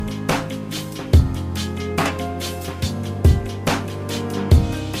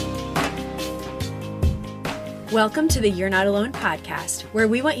Welcome to the You're Not Alone podcast, where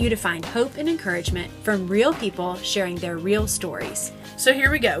we want you to find hope and encouragement from real people sharing their real stories. So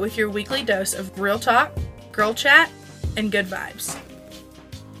here we go with your weekly dose of real talk, girl chat, and good vibes.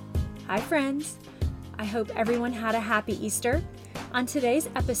 Hi friends, I hope everyone had a happy Easter. On today's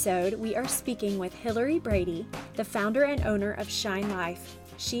episode, we are speaking with Hilary Brady, the founder and owner of SHINElife.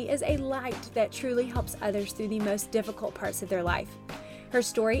 She is a light that truly helps others through the most difficult parts of their life. Her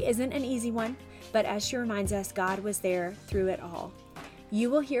story isn't an easy one, but as she reminds us, God was there through it all. You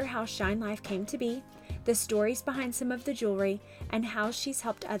will hear how SHINElife came to be, the stories behind some of the jewelry, and how she's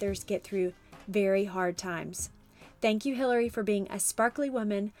helped others get through very hard times. Thank you, Hilary, for being a sparkly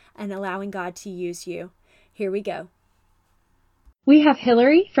woman and allowing God to use you. Here we go. We have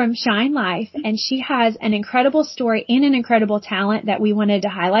Hilary from SHINElife, and she has an incredible story and an incredible talent that we wanted to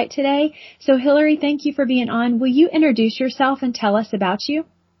highlight today. So, Hilary, thank you for being on. Will you introduce yourself and tell us about you?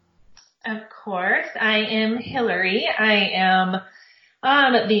 Of course. I am Hilary. I am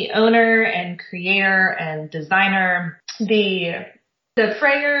the owner and creator and designer, the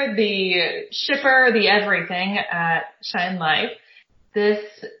prayer, the shipper, the everything at SHINElife. This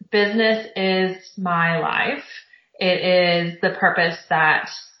business is my life. It is the purpose that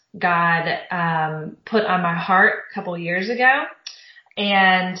God put on my heart a couple years ago.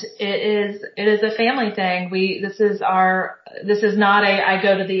 And it is a family thing. This is not I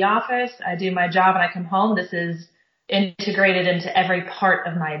go to the office, I do my job and I come home. This is integrated into every part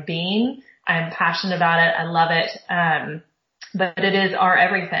of my being. I'm passionate about it. I love it. But it is our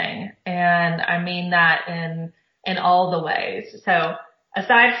everything. And I mean that in all the ways. So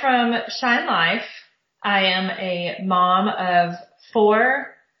aside from SHINElife, I am a mom of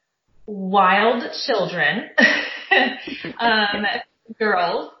 4 wild children.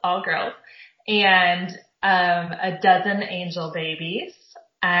 Girls, all girls, and a dozen angel babies.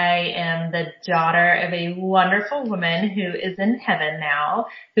 I am the daughter of a wonderful woman who is in heaven now,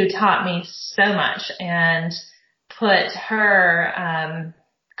 who taught me so much and put her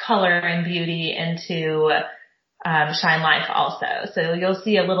color and beauty into SHINElife also. So you'll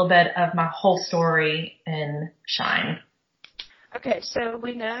see a little bit of my whole story in Shine. Okay, so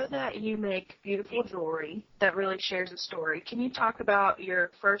we know that you make beautiful jewelry that really shares a story. Can you talk about your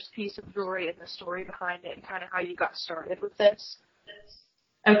first piece of jewelry and the story behind it and kind of how you got started with this?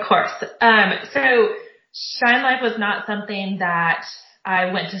 Of course. So SHINElife was not something that I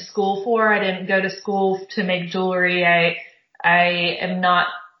went to school for. I didn't go to school to make jewelry. I am not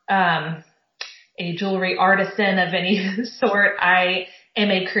a jewelry artisan of any sort. I am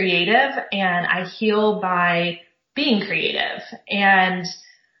a creative, and I heal by being creative. And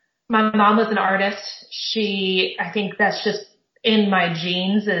my mom was an artist. I think that's just in my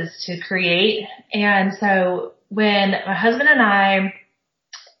genes, is to create. And so when my husband and I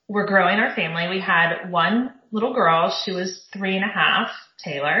were growing our family, we had one little girl. She was 3.5,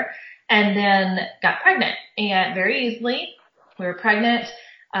 Taylor, and then got pregnant. And very easily, we were pregnant.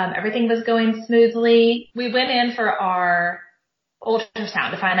 Everything was going smoothly. We went in for our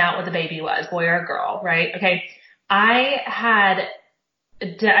ultrasound to find out what the baby was, boy or girl, right? Okay. I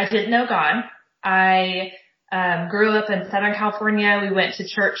didn't know God. I grew up in Southern California. We went to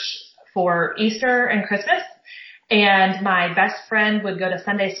church for Easter and Christmas, and my best friend would go to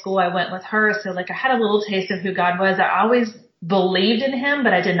Sunday school. I went with her. So I had a little taste of who God was. I always believed in him,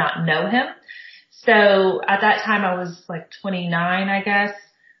 but I did not know him. So at that time I was 29, I guess.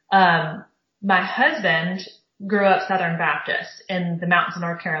 My husband grew up Southern Baptist in the mountains of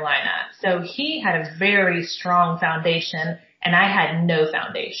North Carolina. So he had a very strong foundation, and I had no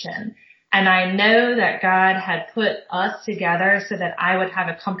foundation. And I know that God had put us together so that I would have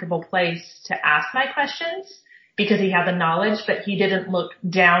a comfortable place to ask my questions, because he had the knowledge, but he didn't look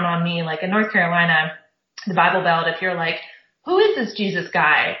down on me. Like in North Carolina, the Bible Belt, if you're like, who is this Jesus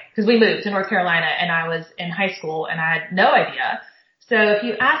guy? Because we moved to North Carolina and I was in high school and I had no idea. So if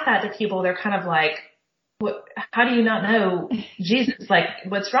you ask that to people, they're kind of like, how do you not know Jesus?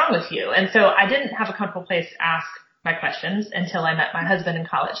 What's wrong with you? And so I didn't have a comfortable place to ask my questions until I met my husband in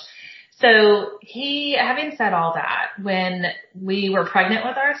college. So having said all that, when we were pregnant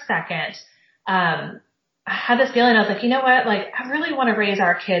with our second, I had this feeling. I was like, you know what? I really want to raise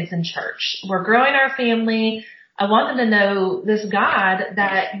our kids in church. We're growing our family. I want them to know this God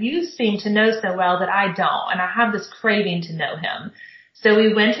that you seem to know so well that I don't. And I have this craving to know him. So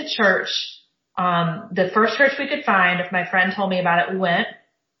we went to church. The first church we could find. If my friend told me about it, we went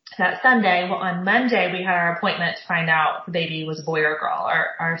that Sunday. Well, on Monday, we had our appointment to find out if the baby was a boy or a girl,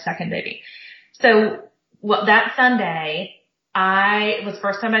 our second baby. So that Sunday, it was the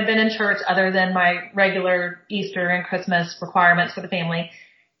first time I'd been in church other than my regular Easter and Christmas requirements for the family.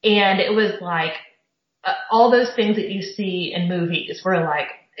 And it was all those things that you see in movies were like,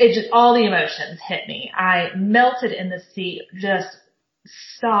 it just, all the emotions hit me. I melted in the seat, just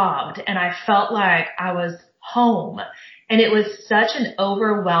sobbed, and I felt like I was home. And it was such an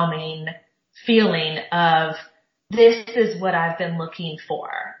overwhelming feeling of, this is what I've been looking for.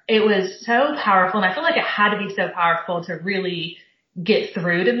 It was so powerful, and I feel like it had to be so powerful to really get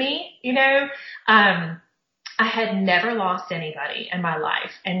through to me, you know. I had never lost anybody in my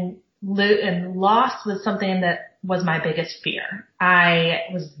life, and loss was something that was my biggest fear. I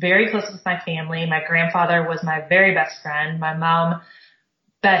was very close with my family. My grandfather was my very best friend. My mom,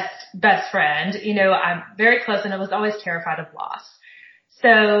 best friend. You know, I'm very close, and I was always terrified of loss.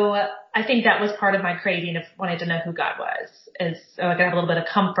 So I think that was part of my craving of wanting to know who God was, is so I could have a little bit of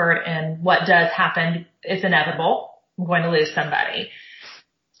comfort in what does happen. It's inevitable. I'm going to lose somebody.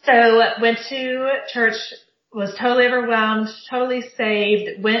 So went to church, was totally overwhelmed, totally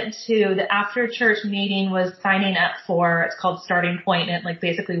saved, went to the after church meeting, was signing up for, it's called Starting Point, and it like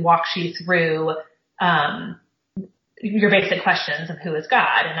basically walks you through, your basic questions of who is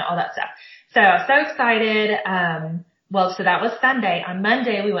God and all that stuff. So I was so excited. Well, so that was Sunday. On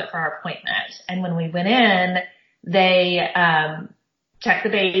Monday, we went for our appointment. And when we went in, they, checked the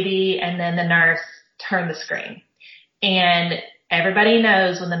baby, and then the nurse turned the screen. And everybody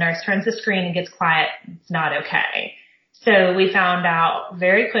knows when the nurse turns the screen and gets quiet, it's not okay. So we found out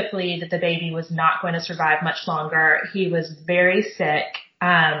very quickly that the baby was not going to survive much longer. He was very sick,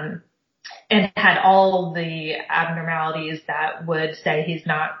 and had all the abnormalities that would say he's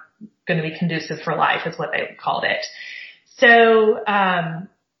not going to be conducive for life, is what they called it. So,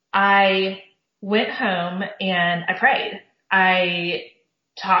 I went home and I prayed. I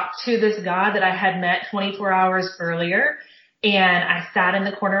talked to this God that I had met 24 hours earlier, and I sat in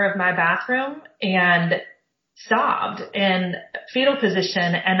the corner of my bathroom and sobbed in fetal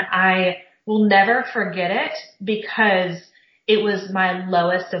position, and I will never forget it because it was my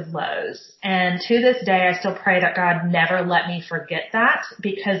lowest of lows. And to this day, I still pray that God never let me forget that,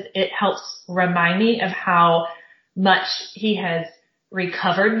 because it helps remind me of how much he has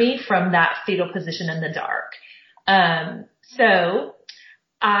recovered me from that fetal position in the dark. So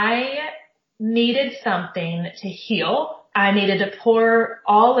I needed something to heal. I needed to pour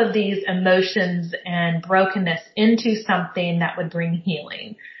all of these emotions and brokenness into something that would bring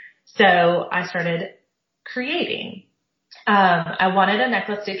healing. So I started creating. I wanted a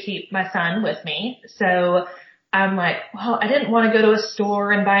necklace to keep my son with me. So I'm like, well, I didn't want to go to a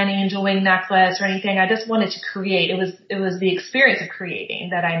store and buy an angel wing necklace or anything. I just wanted to create. It was the experience of creating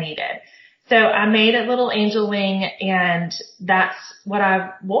that I needed. So I made a little angel wing, and that's what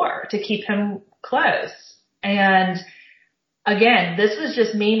I wore to keep him close. And again, this was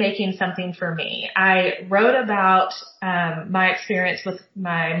just me making something for me. I wrote about my experience with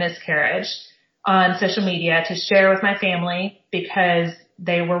my miscarriage on social media to share with my family because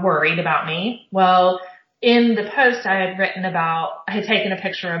they were worried about me. Well, in the post I had taken a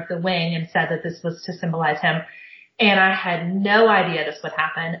picture of the wing and said that this was to symbolize him. And I had no idea this would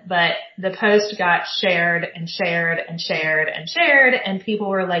happen, but the post got shared and shared and shared and shared, and people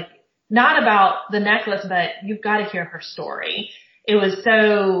were like, not about the necklace, but you've got to hear her story. It was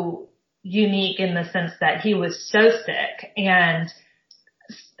so unique in the sense that he was so sick, and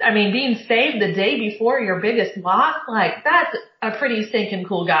I mean, being saved the day before your biggest loss, like that's a pretty stinking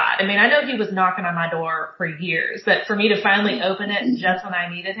cool God. I mean, I know he was knocking on my door for years, but for me to finally open it just when I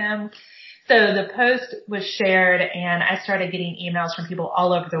needed him. So the post was shared, and I started getting emails from people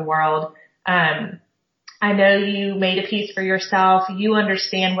all over the world. I know you made a piece for yourself. You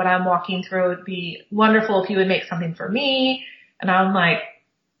understand what I'm walking through. It would be wonderful if you would make something for me. And I'm like,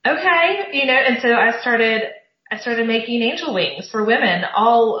 okay, you know, and so I started making angel wings for women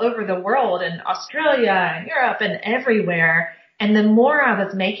all over the world, in Australia and Europe and everywhere. And the more I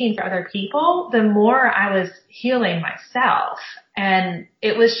was making for other people, the more I was healing myself. And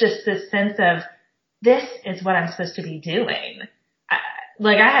it was just this sense of, this is what I'm supposed to be doing. I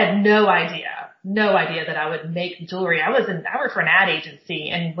had no idea that I would make jewelry. I worked for an ad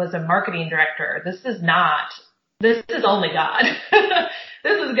agency and was a marketing director. This is only God.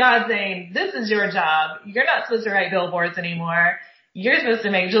 This is God saying, this is your job. You're not supposed to write billboards anymore. You're supposed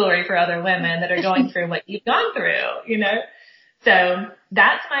to make jewelry for other women that are going through what you've gone through, you know? So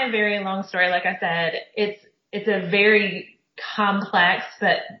that's my very long story. Like I said, it's a very complex,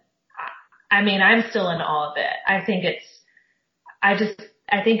 but I mean, I'm still in awe of it. I think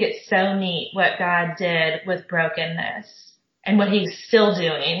it's so neat what God did with brokenness and what he's still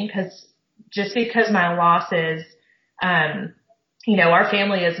doing, because my losses, our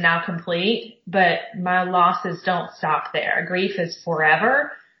family is now complete, but my losses don't stop there. Grief is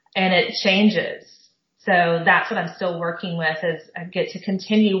forever, and it changes So that's what I'm still working with, is I get to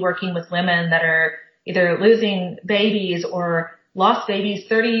continue working with women that are either losing babies or lost babies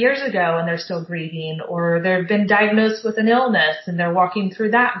 30 years ago and they're still grieving, or they've been diagnosed with an illness and they're walking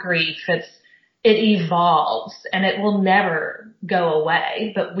through that grief. It evolves and it will never go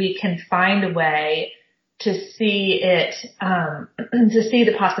away, but we can find a way to see it, to see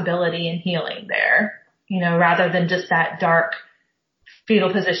the possibility in healing there, rather than just that dark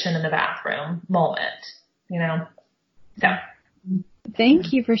fetal position in the bathroom moment, So.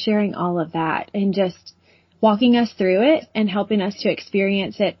 Thank you for sharing all of that and just walking us through it and helping us to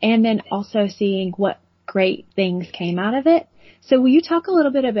experience it, and then also seeing what great things came out of it. So will you talk a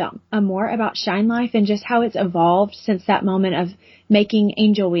little bit about more about SHINElife and just how it's evolved since that moment of making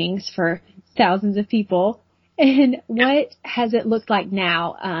angel wings for thousands of people, and what has it looked like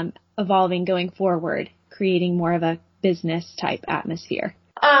now, evolving going forward, creating more of a business type atmosphere?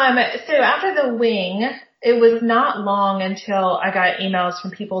 So after the wing, it was not long until I got emails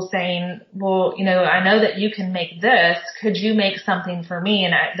from people saying, well, I know that you can make this. Could you make something for me?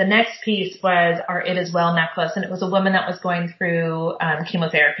 And the next piece was our It Is Well necklace. And it was a woman that was going through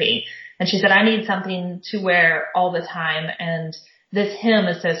chemotherapy. And she said, I need something to wear all the time. And this hymn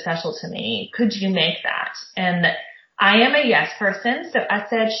is so special to me. Could you make that? And I am a yes person. So I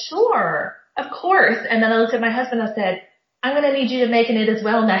said, sure, of course. And then I looked at my husband. I said, I'm going to need you to make an It Is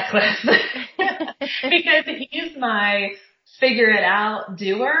Well necklace because he's my figure it out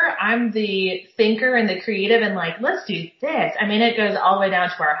doer. I'm the thinker and the creative and like, let's do this. I mean, it goes all the way down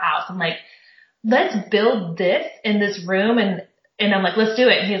to our house. I'm like, let's build this in this room. And I'm like, let's do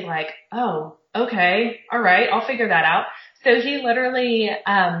it. And he's like, oh, okay. All right. I'll figure that out. So he literally,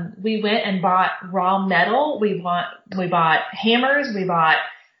 we went and bought raw metal. We bought hammers. We bought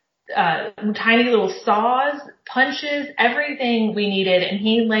tiny little saws, punches, everything we needed. And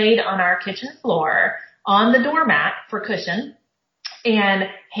he laid on our kitchen floor on the doormat for cushion and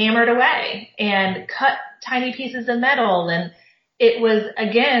hammered away and cut tiny pieces of metal. And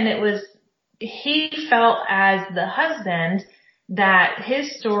he felt as the husband that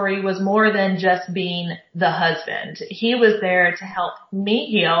his story was more than just being the husband. He was there to help me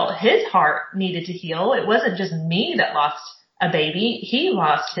heal. His heart needed to heal. It wasn't just me that lost a baby. He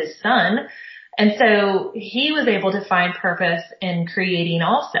lost his son. And so he was able to find purpose in creating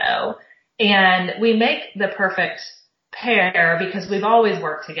also. And we make the perfect pair because we've always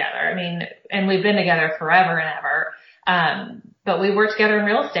worked together. I mean, and we've been together forever and ever. But we worked together in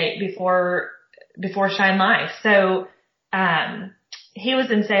real estate before SHINElife. So, he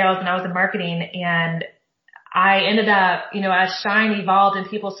was in sales and I was in marketing, and I ended up, as Shine evolved and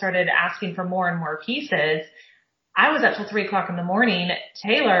people started asking for more and more pieces, I was up till 3:00 in the morning.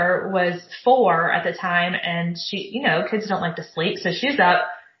 Taylor was 4 at the time, and she, kids don't like to sleep. So she's up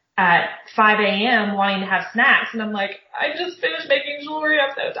at 5 a.m. wanting to have snacks. And I'm like, I just finished making jewelry.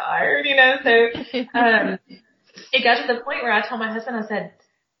 I'm so tired, So, it got to the point where I told my husband, I said,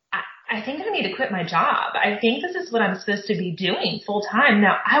 I think I need to quit my job. I think this is what I'm supposed to be doing full time.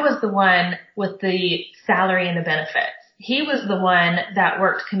 Now, I was the one with the salary and the benefits. He was the one that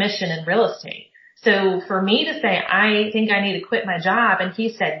worked commission in real estate. So for me to say, I think I need to quit my job, and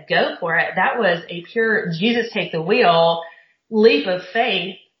he said, go for it, that was a pure Jesus take the wheel leap of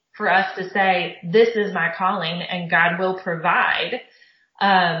faith for us to say, this is my calling and God will provide.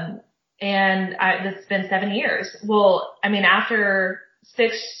 It's been 7 years. Well, I mean, after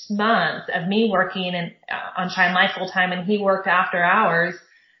 6 months of me working on SHINElife full time, and he worked after hours,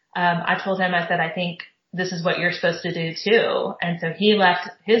 I told him, I said, I think this is what you're supposed to do too. And so he left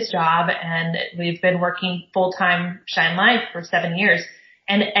his job, and we've been working full time SHINElife for 7 years.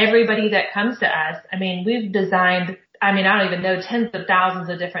 And everybody that comes to us, I mean, we've designed, I don't even know, tens of thousands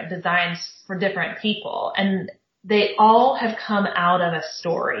of different designs for different people. And they all have come out of a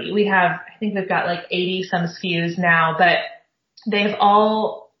story. I think we've got like 80 some SKUs now, but they've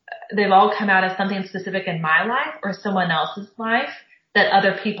all come out of something specific in my life or someone else's life that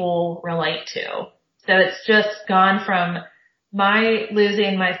other people relate to. So it's just gone from my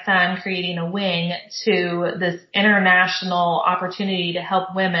losing my son, creating a wing, to this international opportunity to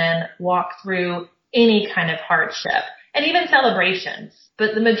help women walk through any kind of hardship and even celebrations.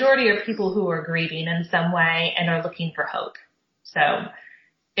 But the majority are people who are grieving in some way and are looking for hope. So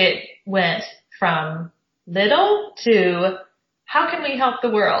it went from little to how can we help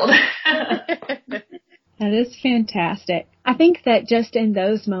the world? That is fantastic. I think that just in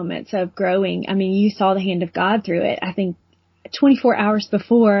those moments of growing, I mean, you saw the hand of God through it. I think 24 hours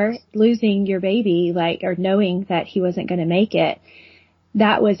before losing your baby, or knowing that he wasn't going to make it,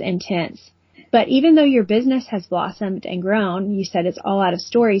 that was intense. But even though your business has blossomed and grown, you said it's all out of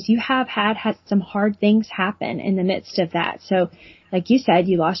stories, you have had some hard things happen in the midst of that. So like you said,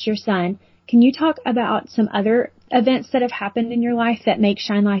 you lost your son. Can you talk about some other events that have happened in your life that make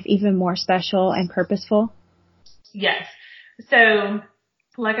Shine Life even more special and purposeful? Yes. So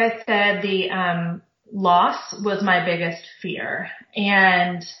like I said, the loss was my biggest fear.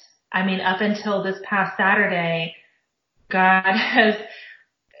 And I mean, up until this past Saturday, God has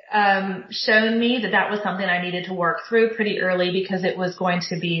shown me that that was something I needed to work through pretty early because it was going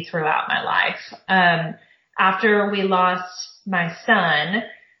to be throughout my life. After we lost my son,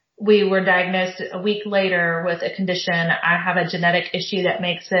 we were diagnosed a week later with a condition. I have a genetic issue that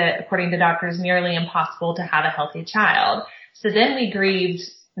makes it, according to doctors, nearly impossible to have a healthy child. So then we grieved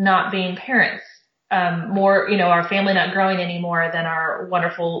not being parents, more, our family not growing anymore than our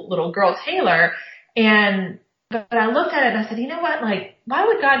wonderful little girl, Taylor. But I looked at it and I said, you know what? Like, why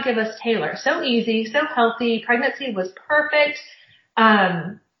would God give us Taylor? So easy, so healthy. Pregnancy was perfect.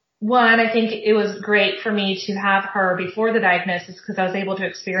 One, I think it was great for me to have her before the diagnosis because I was able to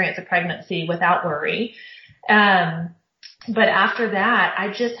experience a pregnancy without worry. But after that, I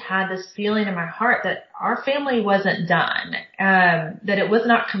just had this feeling in my heart that our family wasn't done, that it was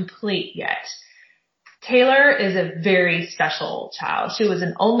not complete yet. Taylor is a very special child. She was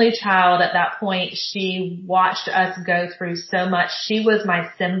an only child at that point. She watched us go through so much. She was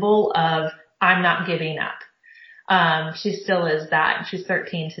my symbol of I'm not giving up. She still is that. She's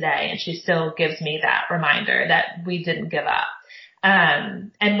 13 today and she still gives me that reminder that we didn't give up.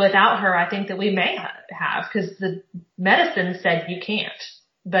 And without her, I think that we may have because the medicine said you can't,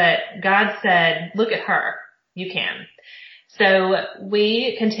 but God said, look at her. You can. So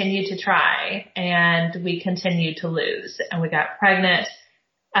we continued to try and we continued to lose and we got pregnant.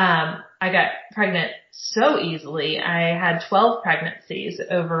 I got pregnant so easily. I had 12 pregnancies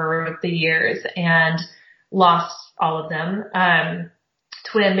over the years and lost all of them.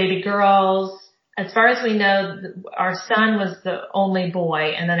 Twin baby girls. As far as we know, our son was the only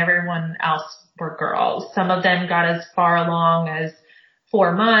boy and then everyone else were girls. Some of them got as far along as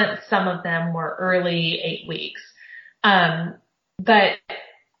 4 months. Some of them were early 8 weeks. But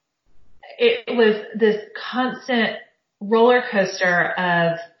it was this constant roller coaster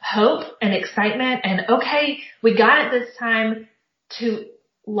of hope and excitement and okay, we got it this time to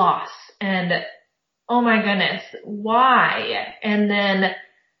loss and oh my goodness, why? And then,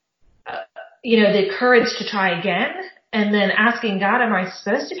 the courage to try again and then asking God, am I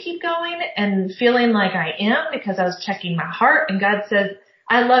supposed to keep going? And feeling like I am because I was checking my heart and God says,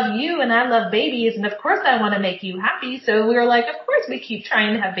 I love you and I love babies and of course I want to make you happy. So we were like, of course we keep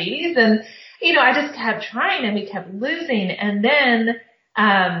trying to have babies. And, I just kept trying and we kept losing. And then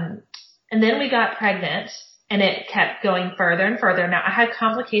we got pregnant and it kept going further and further. Now I had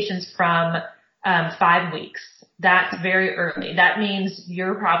complications from, 5 weeks. That's very early. That means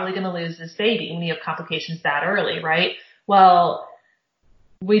you're probably going to lose this baby when you have complications that early, right? Well,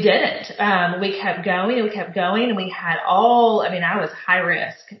 we didn't. We kept going and we kept going and we had I was high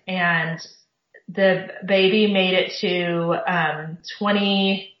risk and the baby made it to,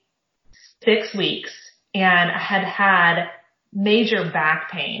 26 weeks and I had major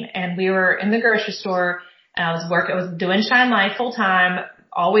back pain and we were in the grocery store and I was doing Shine Life full time,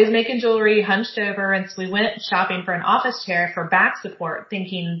 always making jewelry, hunched over. And so we went shopping for an office chair for back support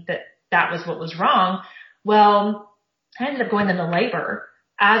thinking that that was what was wrong. Well, I ended up going into labor.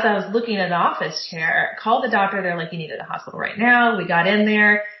 As I was looking at the office chair, called the doctor. They're like, you need to go to the hospital right now. We got in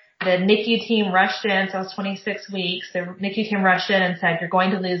there. The NICU team rushed in. So I was 26 weeks. The NICU team rushed in and said, you're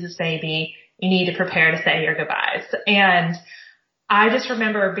going to lose this baby. You need to prepare to say your goodbyes. And I just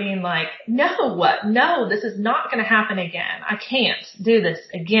remember being like, no, this is not going to happen again. I can't do this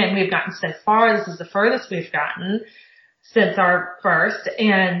again. We've gotten so far. This is the furthest we've gotten since our first.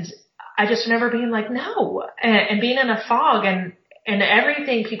 And I just remember being like, no, and being in a fog and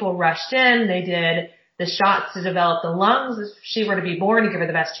everything. People rushed in. They did the shots to develop the lungs if she were to be born to give her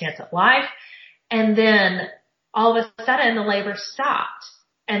the best chance at life. And then all of a sudden the labor stopped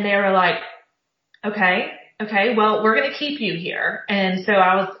and they were like, okay, well, we're going to keep you here. And so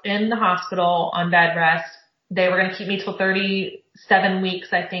I was in the hospital on bed rest. They were going to keep me till 37 weeks,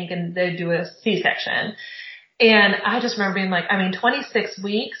 I think, and they'd do a C-section. And I just remember being like, 26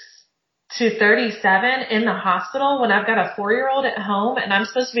 weeks to 37 in the hospital when I've got a 4-year-old at home and I'm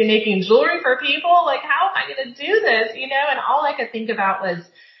supposed to be making jewelry for people. Like, how am I going to do this? And all I could think about was,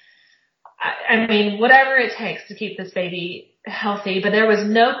 whatever it takes to keep this baby healthy. But there was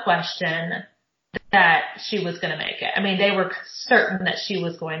no question that she was going to make it. I mean, they were certain that she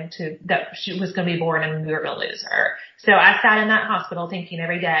was going to be born and we were going to lose her. So I sat in that hospital thinking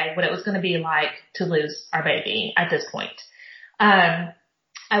every day what it was going to be like to lose our baby at this point. I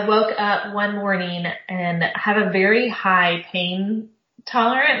woke up one morning and have a very high pain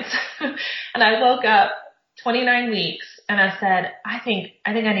tolerance. And I woke up 29 weeks and I said, I think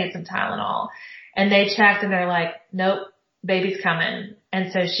I need some Tylenol. And they checked and they're like, nope, baby's coming.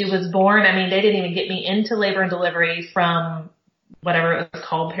 And so she was born. I mean, they didn't even get me into labor and delivery from whatever it was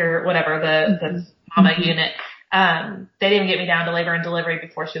called here, whatever the mama unit. They didn't get me down to labor and delivery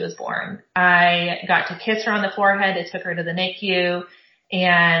before she was born. I got to kiss her on the forehead. They took her to the NICU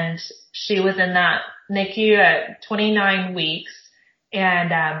and she was in that NICU at 29 weeks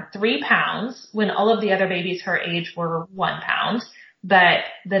and 3 pounds when all of the other babies her age were 1 pound. But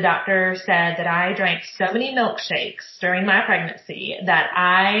the doctor said that I drank so many milkshakes during my pregnancy that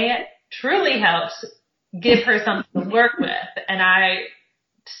I truly helped give her something to work with. And I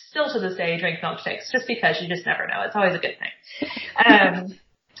still to this day drink milkshakes just because you just never know. It's always a good thing.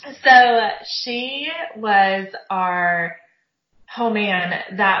 So she was oh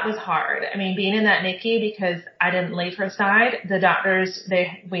man, that was hard. I mean, being in that NICU because I didn't leave her side. The doctors,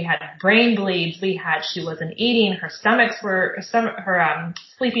 we had brain bleeds. She wasn't eating. Her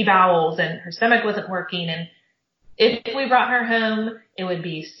sleepy bowels and her stomach wasn't working. And if we brought her home, it would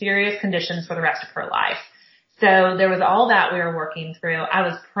be serious conditions for the rest of her life. So there was all that we were working through. I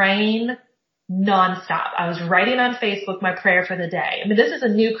was praying nonstop. I was writing on Facebook my prayer for the day. I mean, this is a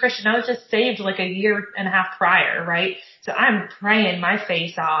new Christian. I was just saved like a year and a half prior, right? So I'm praying my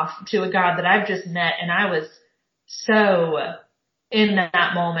face off to a God that I've just met. And I was so in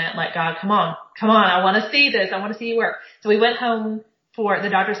that moment, like, God, come on. I want to see this. I want to see you work. So we went home the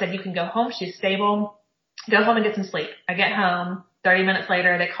doctor said, you can go home. She's stable. Go home and get some sleep. I get home. 30 minutes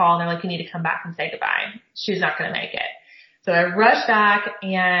later, they call and they're like, you need to come back and say goodbye. She's not going to make it. So I rushed back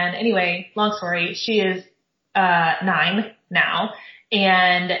and anyway, long story, she is 9 now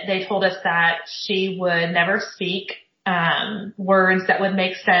and they told us that she would never speak words that would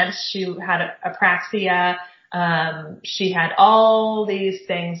make sense. She had apraxia. She had all these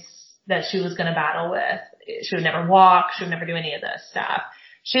things that she was going to battle with. She would never walk. She would never do any of this stuff.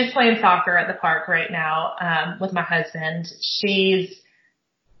 She's playing soccer at the park right now with my husband. She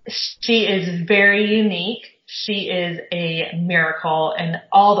is very unique. She is a miracle in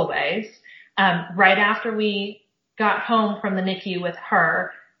all the ways. Right after we got home from the NICU with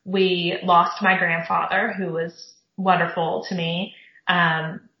her, we lost my grandfather, who was wonderful to me.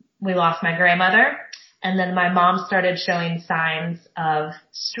 We lost my grandmother, and then my mom started showing signs of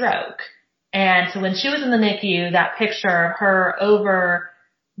stroke. And so when she was in the NICU, that picture of her over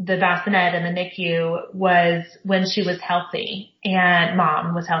the bassinet in the NICU was when she was healthy and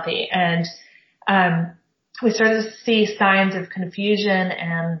mom was healthy. And we started to see signs of confusion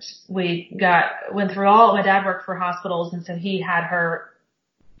and went through my dad worked for hospitals, and so he had her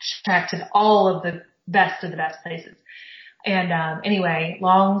checked in all of the best places. And anyway,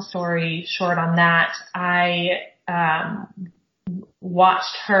 long story short on that, I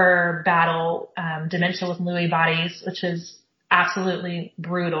watched her battle dementia with Lewy bodies, which is absolutely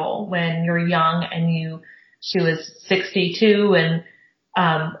brutal when you're young and she was 62 and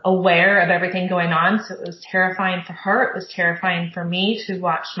aware of everything going on. So it was terrifying for her. It was terrifying for me to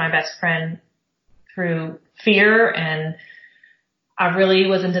watch my best friend through fear, and I really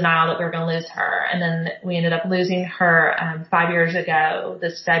was in denial that we were going to lose her. And then we ended up losing her 5 years ago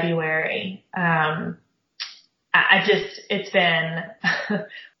this February. It's been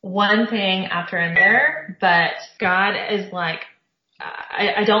one thing after another, but God is like,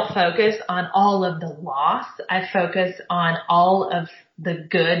 I don't focus on all of the loss. I focus on all of the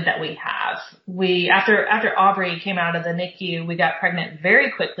good that we have. After Aubrey came out of the NICU, we got pregnant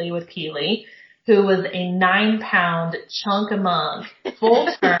very quickly with Keely, who was a 9-pound chunk of monk, full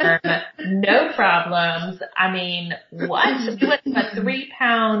term, no problems. I mean, what? We went from a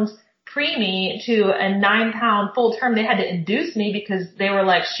 3-pound preemie to a 9-pound full term. They had to induce me because they were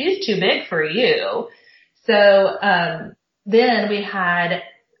like, she's too big for you. So, then we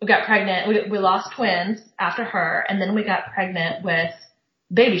got pregnant. We lost twins after her, and then we got pregnant with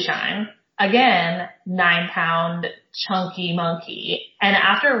Baby Shine. Again, 9-pound chunky monkey. And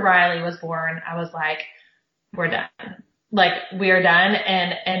after Riley was born, I was like, we're done. Like, we are done.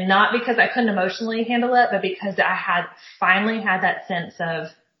 And not because I couldn't emotionally handle it, but because I finally had that sense of,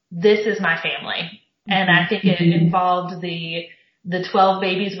 this is my family. And I think it involved the 12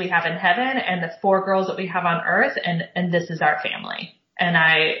 babies we have in heaven and the 4 girls that we have on earth. And this is our family. And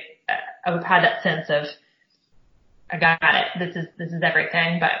I've had that sense of, I got it. This is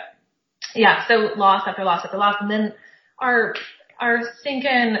everything. But yeah, so loss after loss after loss. And then our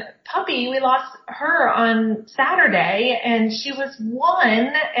stinking puppy, we lost her on Saturday, and she was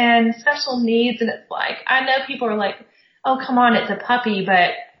 1 and special needs. And it's like, I know people are like, oh, come on, it's a puppy,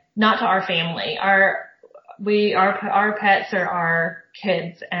 but not to our family. Our pets are our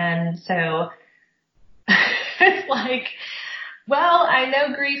kids. And so it's like, well, I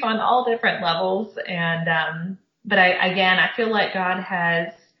know grief on all different levels. And, but I feel like God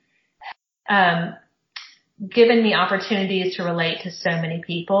has, given me opportunities to relate to so many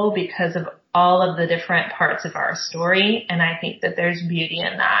people because of all of the different parts of our story. And I think that there's beauty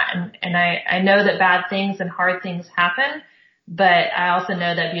in that. And I know that bad things and hard things happen, but I also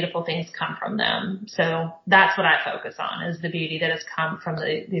know that beautiful things come from them. So that's what I focus on, is the beauty that has come from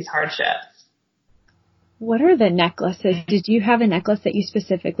these hardships. What are the necklaces? Did you have a necklace that you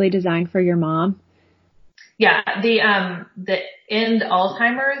specifically designed for your mom? Yeah, the End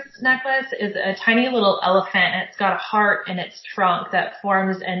Alzheimer's necklace is a tiny little elephant, and it's got a heart in its trunk that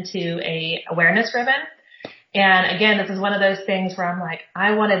forms into a awareness ribbon. And again, this is one of those things where I'm like,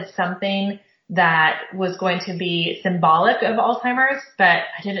 I wanted something that was going to be symbolic of Alzheimer's, but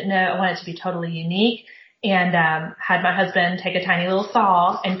I didn't know I wanted it to be totally unique. And had my husband take a tiny little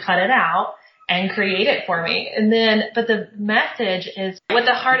saw and cut it out and create it for me. And then, but the message is, what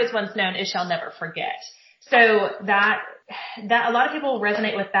the heart is once known, it shall never forget. So that a lot of people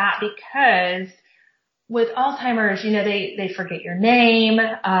resonate with that, because with Alzheimer's, they forget your name.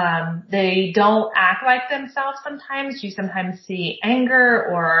 They don't act like themselves sometimes. You sometimes see anger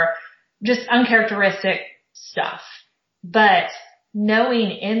or just uncharacteristic stuff. But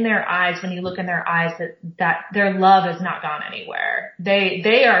knowing in their eyes, when you look in their eyes, that their love has not gone anywhere.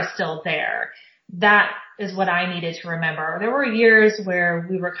 They are still there. That is what I needed to remember. There were years where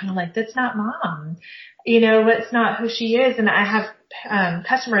we were kind of like, that's not Mom. It's not who she is. And I have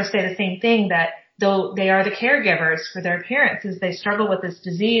customers say the same thing, that though they are the caregivers for their parents, as they struggle with this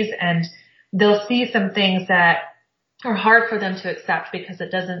disease, and they'll see some things that are hard for them to accept because it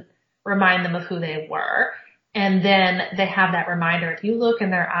doesn't remind them of who they were. And then they have that reminder. If you look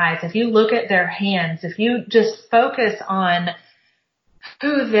in their eyes, if you look at their hands, if you just focus on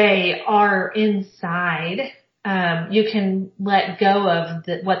who they are inside, you can let go of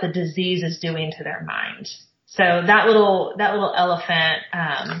what the disease is doing to their mind. So that little elephant,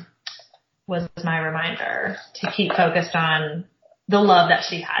 was my reminder to keep focused on the love that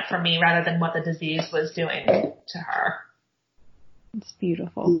she had for me rather than what the disease was doing to her. It's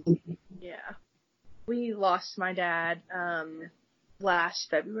beautiful. Yeah. We lost my dad last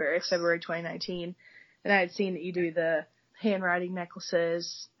February 2019, and I had seen that you do the handwriting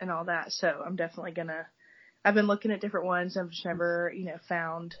necklaces and all that, so I'm definitely I've been looking at different ones. I've just never,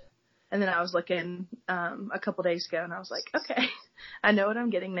 found, and then I was looking a couple days ago, and I was like, okay, I know what I'm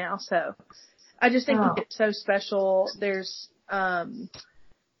getting now. So I just think it's so special. There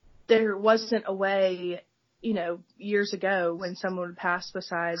wasn't a way, years ago when someone would pass,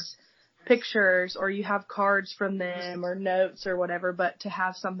 besides pictures or you have cards from them or notes or whatever, but to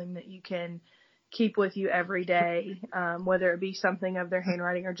have something that you can keep with you every day, whether it be something of their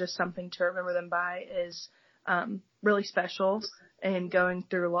handwriting or just something to remember them by, is really special. And going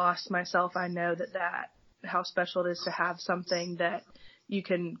through loss myself, I know that how special it is to have something that you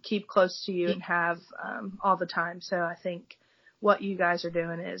can keep close to you and have all the time. So I think what you guys are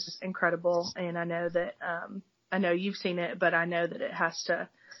doing is incredible, and I know that I know you've seen it, but I know that it has to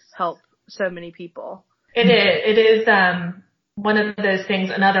help so many people. It is another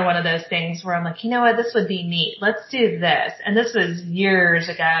one of those things where I'm like, you know what, this would be neat. Let's do this. And this was years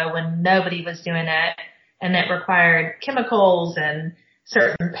ago when nobody was doing it, and it required chemicals and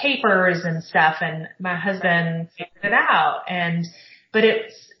certain papers and stuff. And my husband figured it out. But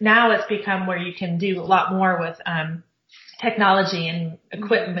now it's become where you can do a lot more with technology and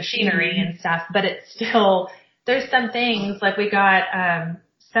equipment, machinery and stuff. But it's still, there's some things like we got,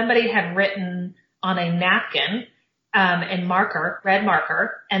 somebody had written on a napkin, in red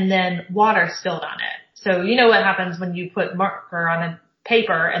marker, and then water spilled on it. So you know what happens when you put marker on a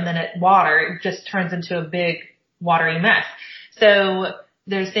paper and then it just turns into a big watery mess. So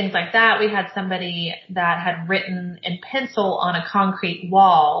there's things like that. We had somebody that had written in pencil on a concrete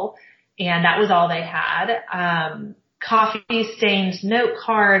wall, and that was all they had. Coffee stains, note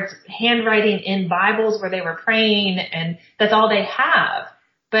cards, handwriting in Bibles where they were praying, and that's all they have.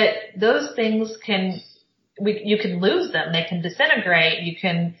 But those things you can lose them. They can disintegrate. You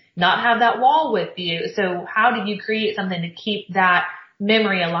can not have that wall with you. So how do you create something to keep that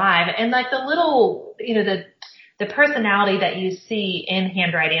memory alive? And like the little, the personality that you see in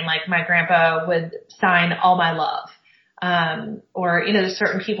handwriting, like my grandpa would sign all my love. or, there's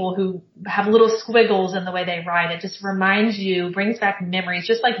certain people who have little squiggles in the way they write. It just reminds you, brings back memories,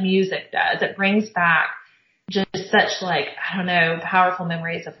 just like music does. It brings back just such powerful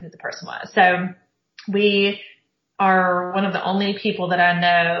memories of who the person was. So we are one of the only people that I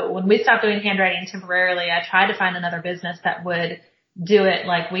know. When we stopped doing handwriting temporarily, I tried to find another business that would do it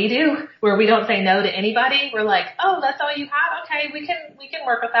like we do, where we don't say no to anybody. We're like, oh, that's all you have? Okay, we can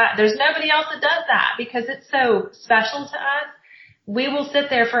work with that. There's nobody else that does that because it's so special to us. We will sit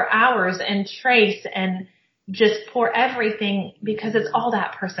there for hours and trace and just pour everything because it's all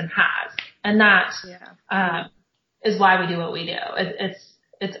that person has. And that is why we do what we do.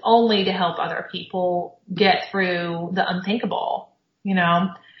 It's only to help other people get through the unthinkable,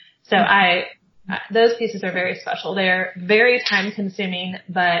 So those pieces are very special. They're very time consuming,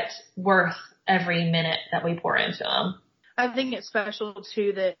 but worth every minute that we pour into them. I think it's special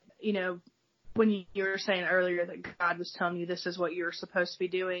too that, when you were saying earlier that God was telling you this is what you're supposed to be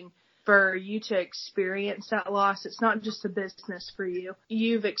doing, for you to experience that loss, it's not just a business for you.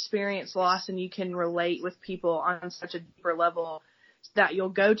 You've experienced loss and you can relate with people on such a deeper level that you'll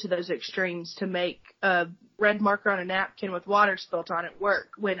go to those extremes to make a red marker on a napkin with water spilt on it work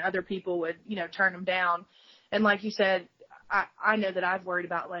when other people would, turn them down. And like you said, I know that I've worried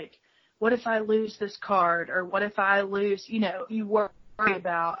about, like, what if I lose this card, or what if I lose, you worry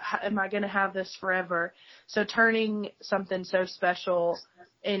about, am I going to have this forever? So turning something so special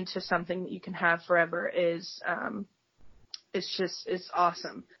into something that you can have forever is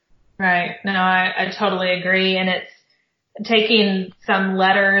awesome. Right. No, I totally agree. And it's taking some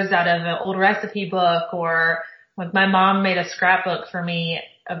letters out of an old recipe book, or like my mom made a scrapbook for me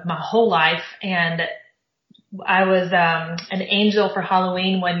of my whole life. And I was, an angel for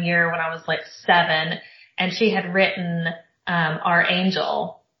Halloween one year when I was like 7, and she had written, our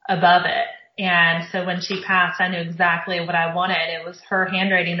angel above it. And so when she passed, I knew exactly what I wanted. It was her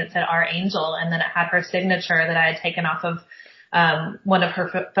handwriting that said our angel, and then it had her signature that I had taken off of one of her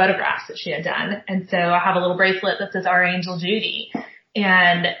photographs that she had done. And so I have a little bracelet that says our angel Judy.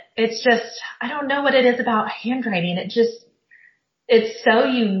 And it's just, I don't know what it is about handwriting. It's so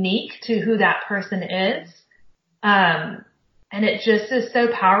unique to who that person is. And it just is so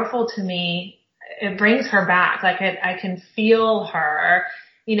powerful to me. It brings her back. Like I can feel her,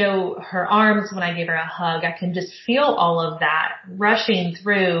 her arms when I give her a hug. I can just feel all of that rushing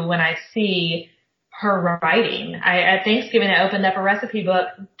through when I see her writing. At Thanksgiving, I opened up a recipe book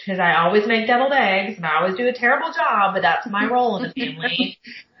because I always make deviled eggs and I always do a terrible job, but that's my role in the family.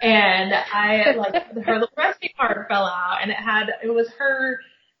 And her little recipe card fell out, and it was her,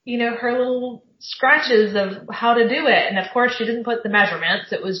 her little scratches of how to do it. And of course she didn't put the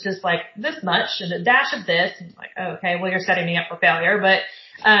measurements. It was just like this much and a dash of this. And like, oh, okay, well, you're setting me up for failure. But,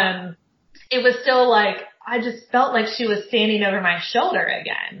 it was still like, I just felt like she was standing over my shoulder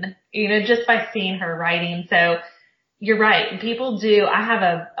again, just by seeing her writing. So you're right. People do. I have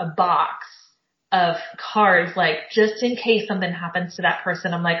a box of cards, like, just in case something happens to that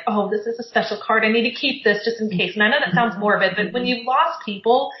person. I'm like, oh, this is a special card. I need to keep this just in case. And I know that sounds morbid, but when you've lost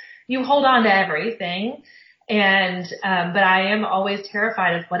people, you hold on to everything. And, but I am always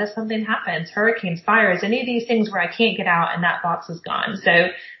terrified of what if something happens, hurricanes, fires, any of these things where I can't get out and that box is gone. So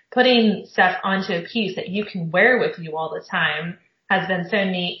putting stuff onto a piece that you can wear with you all the time has been so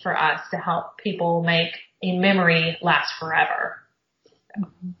neat for us to help people make a memory last forever.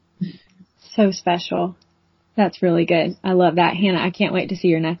 So special. That's really good. I love that. Hannah, I can't wait to see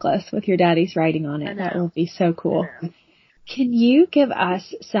your necklace with your daddy's writing on it. That will be so cool. Can you give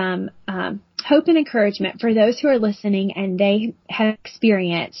us some hope and encouragement for those who are listening and they have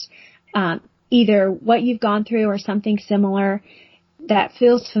experienced either what you've gone through or something similar that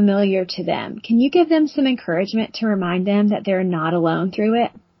feels familiar to them? Can you give them some encouragement to remind them that they're not alone through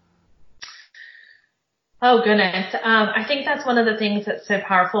it? Oh, goodness. I think that's one of the things that's so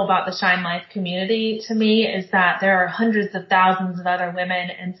powerful about the SHINElife community to me is that there are hundreds of thousands of other women,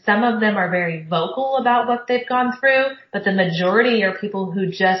 and some of them are very vocal about what they've gone through, but the majority are people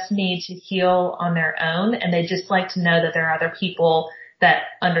who just need to heal on their own, and they just like to know that there are other people that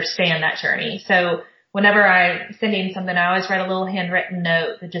understand that journey. So whenever I'm sending something, I always write a little handwritten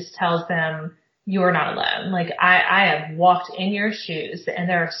note that just tells them, you're not alone. Like, I have walked in your shoes, and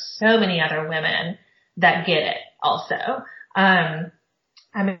there are so many other women that get it also. I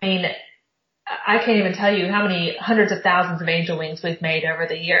mean, I can't even tell you how many hundreds of thousands of angel wings we've made over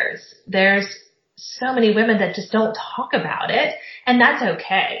the years. There's so many women that just don't talk about it, and that's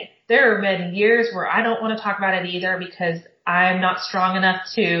okay. There have been years where I don't want to talk about it either because I'm not strong enough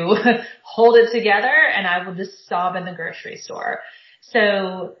to hold it together, and I will just sob in the grocery store.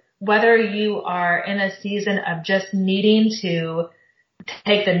 So whether you are in a season of just needing to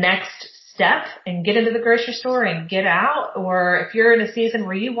take the next step and get into the grocery store and get out, or if you're in a season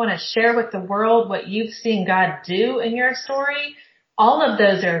where you want to share with the world what you've seen God do in your story, all of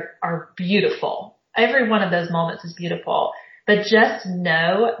those are beautiful. Every one of those moments is beautiful. But just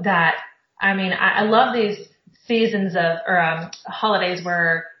know that, I love these seasons or holidays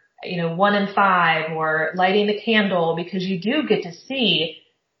where, 1 in 5 or lighting the candle, because you do get to see,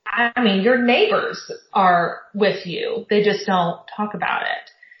 your neighbors are with you. They just don't talk about it.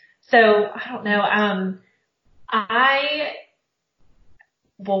 So I don't know.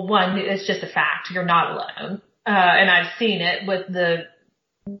 One, it's just a fact. You're not alone. And I've seen it with the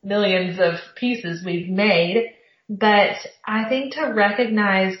millions of pieces we've made. But I think to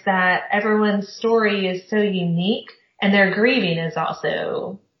recognize that everyone's story is so unique and their grieving is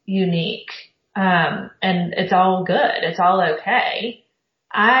also unique. And it's all good. It's all okay.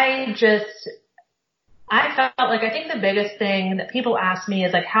 I think the biggest thing that people ask me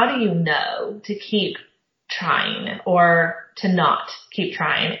is like, how do you know to keep trying or to not keep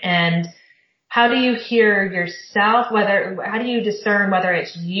trying? And how do you hear yourself, how do you discern whether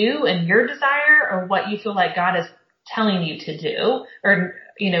it's you and your desire or what you feel like God is telling you to do, or,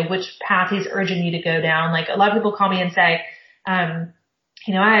 which path he's urging you to go down? Like, a lot of people call me and say, I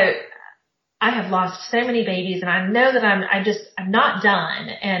have lost so many babies and I know that I'm not done,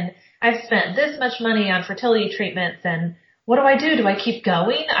 and I've spent this much money on fertility treatments, and what do I do? Do I keep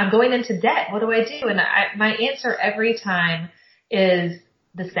going? I'm going into debt. What do I do? And my answer every time is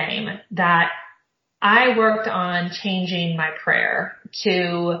the same, that I worked on changing my prayer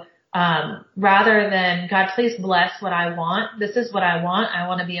to, rather than, God, please bless what I want. This is what I want. I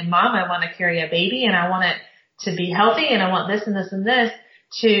want to be a mom. I want to carry a baby, and I want it to be healthy, and I want this and this and this,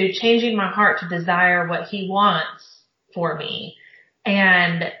 to changing my heart to desire what he wants for me.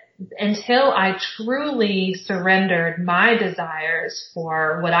 And until I truly surrendered my desires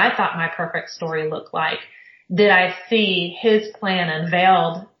for what I thought my perfect story looked like, did I see his plan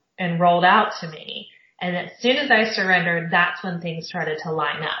unveiled and rolled out to me. And as soon as I surrendered, that's when things started to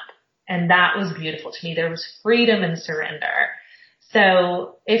line up. And that was beautiful to me. There was freedom and surrender.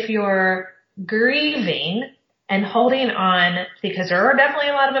 So if you're grieving and holding on, because there are definitely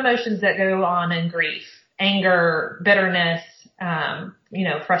a lot of emotions that go on in grief, anger, bitterness,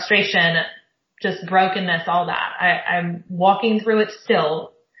 frustration, just brokenness, all that. I'm walking through it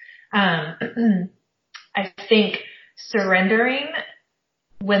still. I think surrendering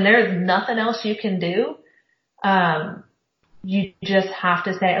when there's nothing else you can do, you just have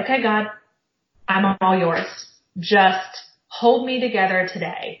to say, okay, God, I'm all yours. Just hold me together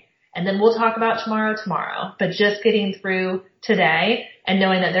today. And then we'll talk about tomorrow. But just getting through today and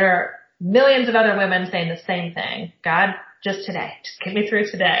knowing that there are millions of other women saying the same thing. God, just today. Just get me through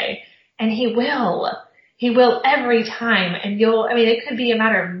today. And he will. He will every time. And it could be a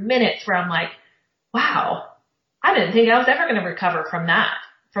matter of minutes where I'm like, wow, I didn't think I was ever going to recover from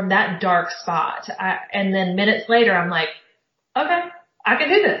that dark spot. And then minutes later, I'm like, okay, I can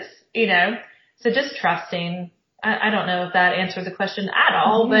do this, So just trusting. I don't know if that answered the question at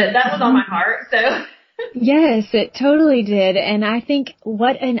all, but that was on my heart. So yes, it totally did. And I think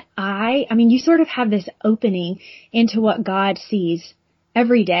you sort of have this opening into what God sees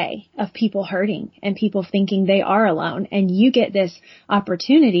every day of people hurting and people thinking they are alone. And you get this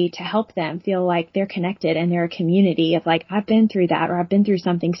opportunity to help them feel like they're connected and they're a community of like, I've been through that, or I've been through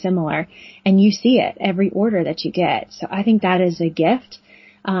something similar. And you see it every order that you get. So I think that is a gift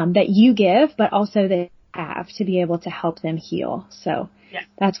that you give, but also that you have to be able to help them heal. So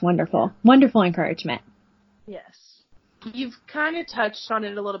That's wonderful. Wonderful encouragement. Yes. You've kind of touched on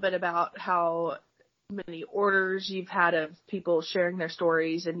it a little bit about how many orders you've had of people sharing their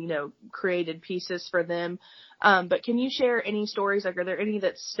stories and, created pieces for them. But can you share any stories? Like, are there any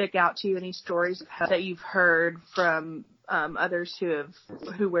that stick out to you? Any stories that you've heard from others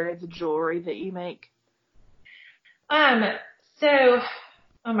who wear the jewelry that you make?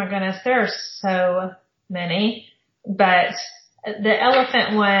 Oh my goodness, there are so many, but the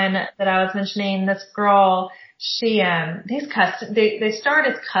elephant one that I was mentioning, this girl, she, they start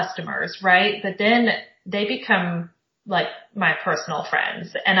as customers, right? But then they become like my personal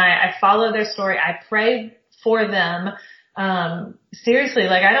friends, and I follow their story. I pray for them. Seriously,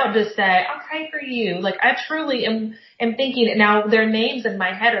 like I don't just say, I'll pray for you. Like I truly am thinking. Now their names in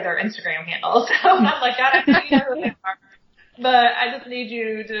my head are their Instagram handles. So I'm like, God, I know you know who they are. But I just need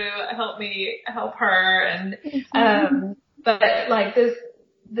you to help me help her. And, but like this,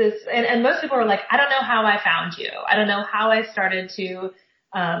 and most people are like, I don't know how I found you. I don't know how I started to,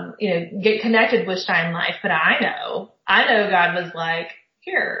 get connected with SHINElife, but I know God was like,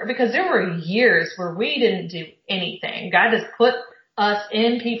 here, because there were years where we didn't do anything. God just put us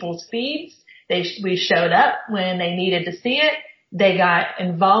in people's feeds. We showed up when they needed to see it. They got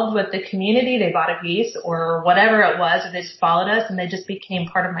involved with the community. They bought a piece or whatever it was, or they just followed us, and they just became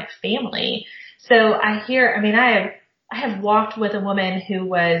part of my family. So I have walked with a woman who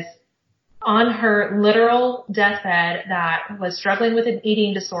was on her literal deathbed that was struggling with an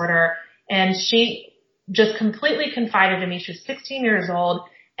eating disorder, and she just completely confided in me. She was 16 years old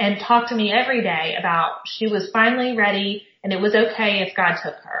and talked to me every day about she was finally ready and it was okay if God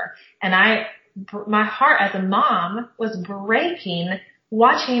took her. And my heart as a mom was breaking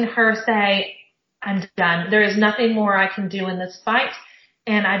watching her say, I'm done. There is nothing more I can do in this fight.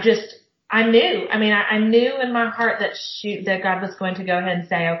 And I knew in my heart that God was going to go ahead and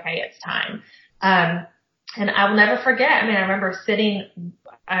say, okay, it's time. And I will never forget. I remember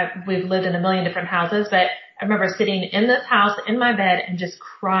we've lived in a million different houses, but I remember sitting in this house in my bed and just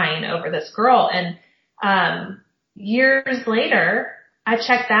crying over this girl. And, years later, I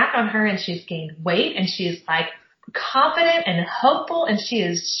checked back on her and she's gained weight and she's like confident and hopeful and she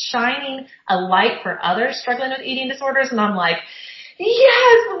is shining a light for others struggling with eating disorders. And I'm like,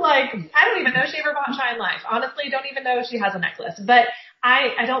 yes, like, I don't even know she ever bought SHINElife. Honestly, don't even know if she has a necklace, but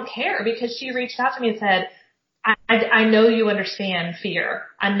I don't care because she reached out to me and said, I know you understand fear.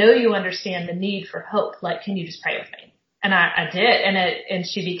 I know you understand the need for hope. Like, can you just pray with me? And I did. And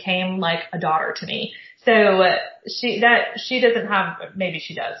she became like a daughter to me. So she doesn't have, maybe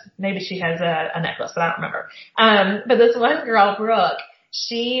she does. Maybe she has a necklace, but I don't remember. But this one girl, Brooke,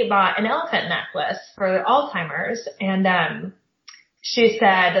 she bought an elephant necklace for Alzheimer's. And, she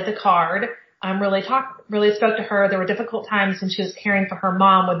said that the card, really spoke to her. There were difficult times when she was caring for her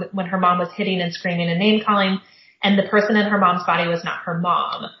mom when her mom was hitting and screaming and name calling, and the person in her mom's body was not her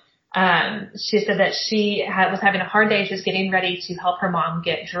mom. She said that she was having a hard day just getting ready to help her mom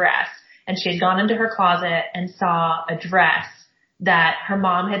get dressed. And she had gone into her closet and saw a dress that her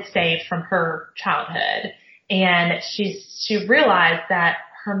mom had saved from her childhood. And she realized that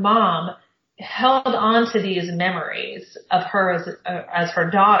her mom held on to these memories of her as her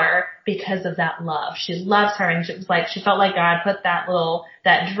daughter because of that love. She loves her, and she felt like God put that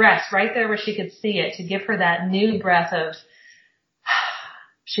dress right there where she could see it to give her that new breath of,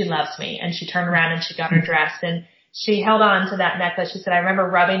 she loves me. And she turned around and she got her dressed and she held on to that necklace. She said, I remember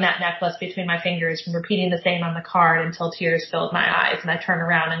rubbing that necklace between my fingers and repeating the same on the card until tears filled my eyes. And I turned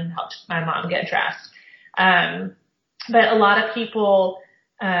around and helped my mom get dressed. But a lot of people,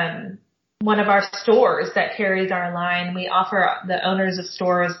 one of our stores that carries our line, we offer the owners of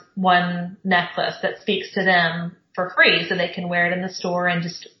stores one necklace that speaks to them for free so they can wear it in the store and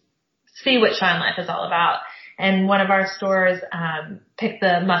just see what SHINElife is all about. And one of our stores picked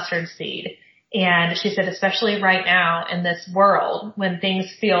the mustard seed. And she said, especially right now in this world, when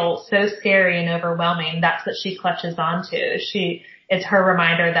things feel so scary and overwhelming, that's what she clutches onto. It's her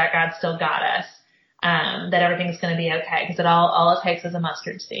reminder that God still got us, that everything's going to be okay, because all it takes is a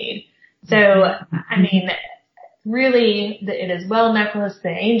mustard seed. So, really, it is well necklace, the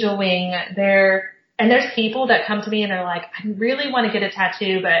angel wing, there's people that come to me and they're like, I really want to get a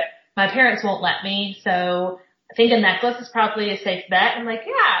tattoo, but my parents won't let me. So I think a necklace is probably a safe bet. I'm like,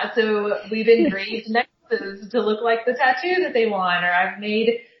 yeah. So we've engraved necklaces to look like the tattoo that they want, or I've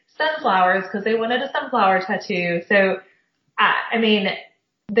made sunflowers because they wanted a sunflower tattoo. So,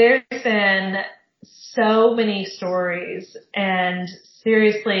 there's been so many stories, and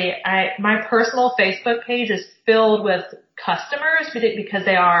seriously, my personal Facebook page is filled with customers because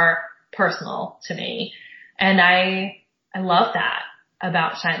they are personal to me. And I love that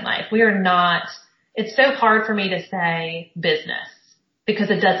about SHINElife. It's so hard for me to say business because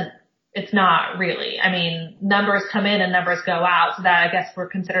it's not really. Numbers come in and numbers go out, so that I guess we're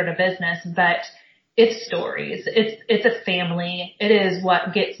considered a business, but it's stories. It's a family. It is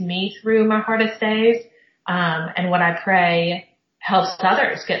what gets me through my hardest days. And what I pray helps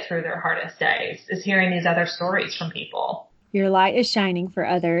others get through their hardest days is hearing these other stories from people. Your light is shining for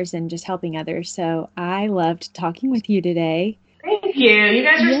others and just helping others. So I loved talking with you today. Thank you. You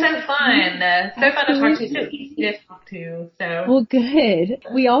guys are so fun. So fun to talk to. So easy to talk to. So. Well, good.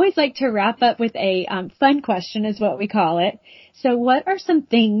 We always like to wrap up with a fun question is what we call it. So what are some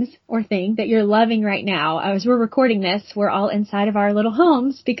things that you're loving right now? As we're recording this, we're all inside of our little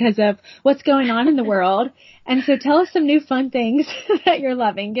homes because of what's going on in the world. And so tell us some new fun things that you're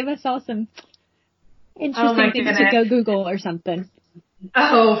loving. Give us all some interesting things to go Google or something.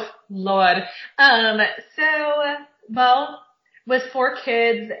 Oh, Lord. With 4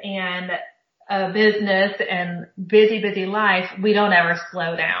 kids and a business and busy life, we don't ever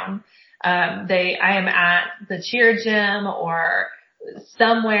slow down. I am at the cheer gym or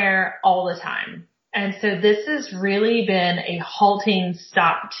somewhere all the time. And so this has really been a halting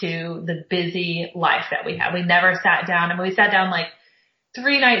stop to the busy life that we have. We never sat down. I mean, we sat down like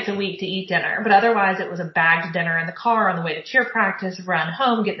 3 nights a week to eat dinner, but otherwise it was a bagged dinner in the car on the way to cheer practice, run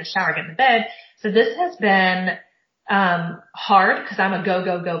home, get in the shower, get in the bed. So this has been hard because I'm a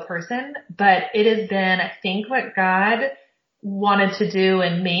go person, but it has been, I think, what God wanted to do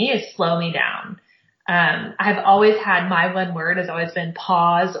in me is slow me down. I've always had, my one word has always been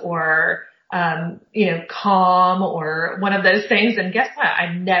pause or, calm or one of those things. And guess what?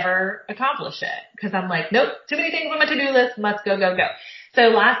 I never accomplish it because I'm like, nope, too many things on my to-do list. Must go. So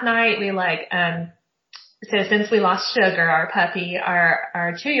last night we so since we lost Sugar, our puppy,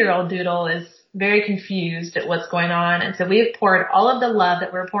 our 2-year-old Doodle is very confused at what's going on. And so we've poured all of the love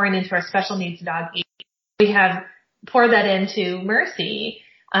that we're pouring into our special needs dog. We have poured that into Mercy.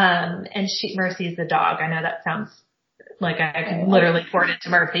 And Mercy is the dog. I know that sounds like I could literally pour it into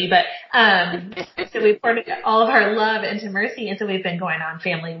Mercy, but, so we poured all of our love into Mercy. And so we've been going on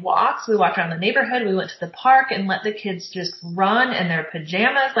family walks. We walked around the neighborhood. We went to the park and let the kids just run in their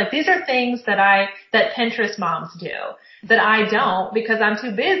pajamas. Like these are things that Pinterest moms do that I don't because I'm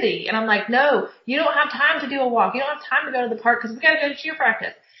too busy. And I'm like, no, you don't have time to do a walk. You don't have time to go to the park because we got to go to cheer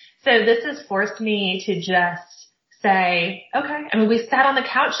practice. So this has forced me to just say, okay. I mean, we sat on the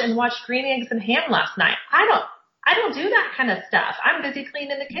couch and watched Green Eggs and Ham last night. I don't do that kind of stuff. I'm busy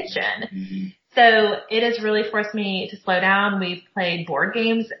cleaning the kitchen. Mm-hmm. So it has really forced me to slow down. We played board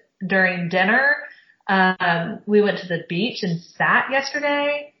games during dinner. We went to the beach and sat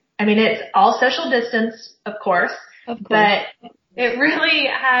yesterday. I mean, it's all social distance, of course. But it really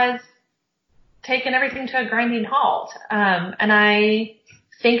has taken everything to a grinding halt. And I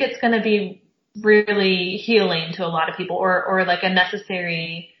think it's going to be really healing to a lot of people or like a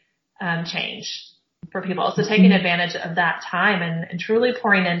necessary change for people. So taking advantage of that time and truly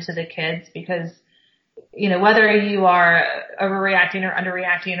pouring into the kids because, whether you are overreacting or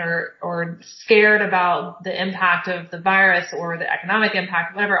underreacting or scared about the impact of the virus or the economic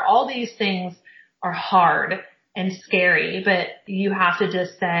impact, whatever, all these things are hard and scary, but you have to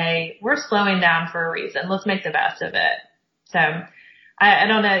just say, we're slowing down for a reason. Let's make the best of it. So I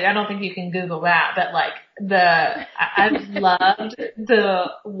don't know. I don't think you can Google that, but like I've loved the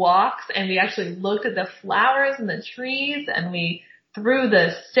walks and we actually looked at the flowers and the trees and we threw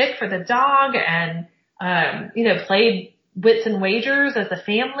the stick for the dog and, played wits and wagers as a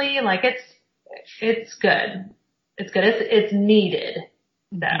family. Like it's good. It's good. It's needed.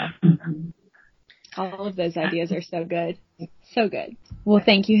 So. All of those ideas are so good. So good. Well,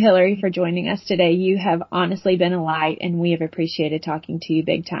 thank you, Hilary, for joining us today. You have honestly been a light, and we have appreciated talking to you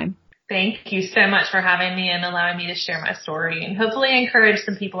big time. Thank you so much for having me and allowing me to share my story and hopefully encourage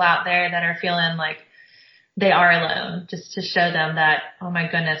some people out there that are feeling like they are alone, just to show them that, oh my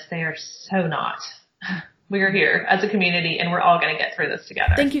goodness, they are so not. We are here as a community and we're all going to get through this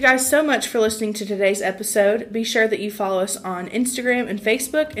together. Thank you guys so much for listening to today's episode. Be sure that you follow us on Instagram and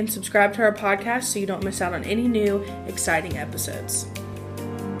Facebook and subscribe to our podcast so you don't miss out on any new exciting episodes.